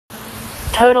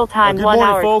Total time Good 1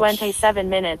 morning, hour, folks. 27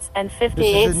 minutes, and This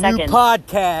 58 is a seconds. new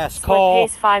podcast Split called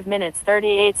pace 5 minutes,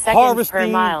 38 seconds per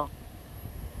Harvesting mile.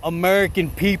 American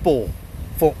People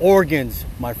for Organs,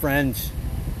 my friends.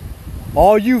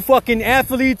 All you fucking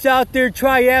athletes out there,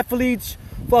 triathletes,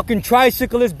 fucking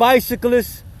tricyclists,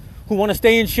 bicyclists who want to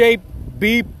stay in shape,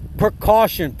 be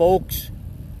precaution, folks.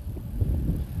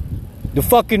 The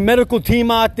fucking medical team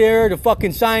out there, the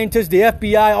fucking scientists, the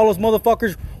FBI, all those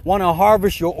motherfuckers want to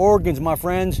harvest your organs, my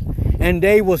friends. And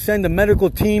they will send the medical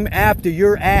team after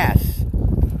your ass.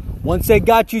 Once they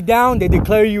got you down, they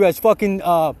declare you as fucking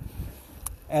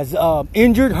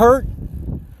injured, hurt,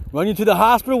 run you to the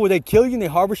hospital where they kill you and they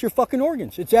harvest your fucking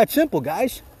organs. It's that simple,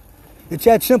 guys. It's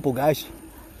that simple, guys.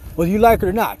 Whether you like it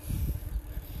or not.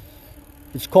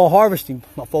 It's called harvesting,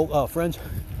 my friends.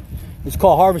 It's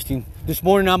called harvesting. This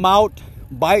morning I'm out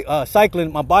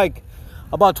cycling my bike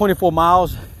about 24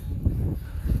 miles.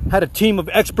 Had a team of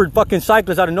expert fucking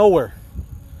cyclists out of nowhere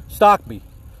stalk me.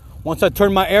 Once I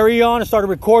turned my area on and started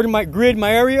recording my grid,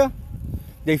 my area,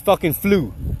 they fucking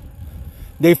flew.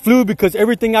 They flew because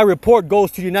everything I report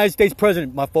goes to the United States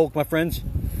president, my friends.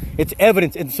 It's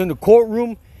evidence. It's in the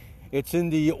courtroom. It's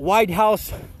in the White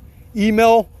House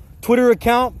email, Twitter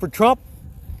account for Trump.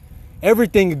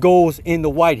 Everything goes in the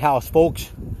White House,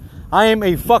 folks. I am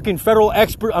a fucking federal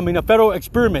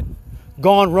experiment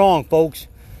gone wrong, folks.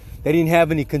 They didn't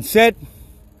have any consent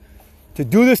to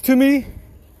do this to me.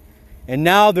 And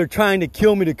now they're trying to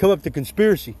kill me to cover up the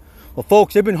conspiracy. Well,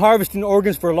 folks, they've been harvesting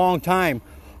organs for a long time.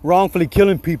 Wrongfully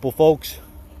killing people, folks.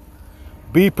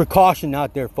 Be precaution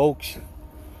out there, folks.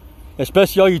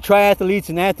 Especially all you triathletes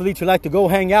and athletes who like to go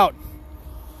hang out.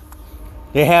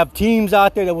 They have teams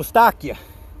out there that will stalk you.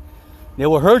 They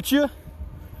will hurt you,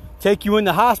 take you in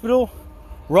the hospital,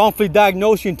 wrongfully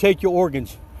diagnose you, and take your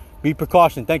organs. Be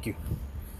precaution. Thank you.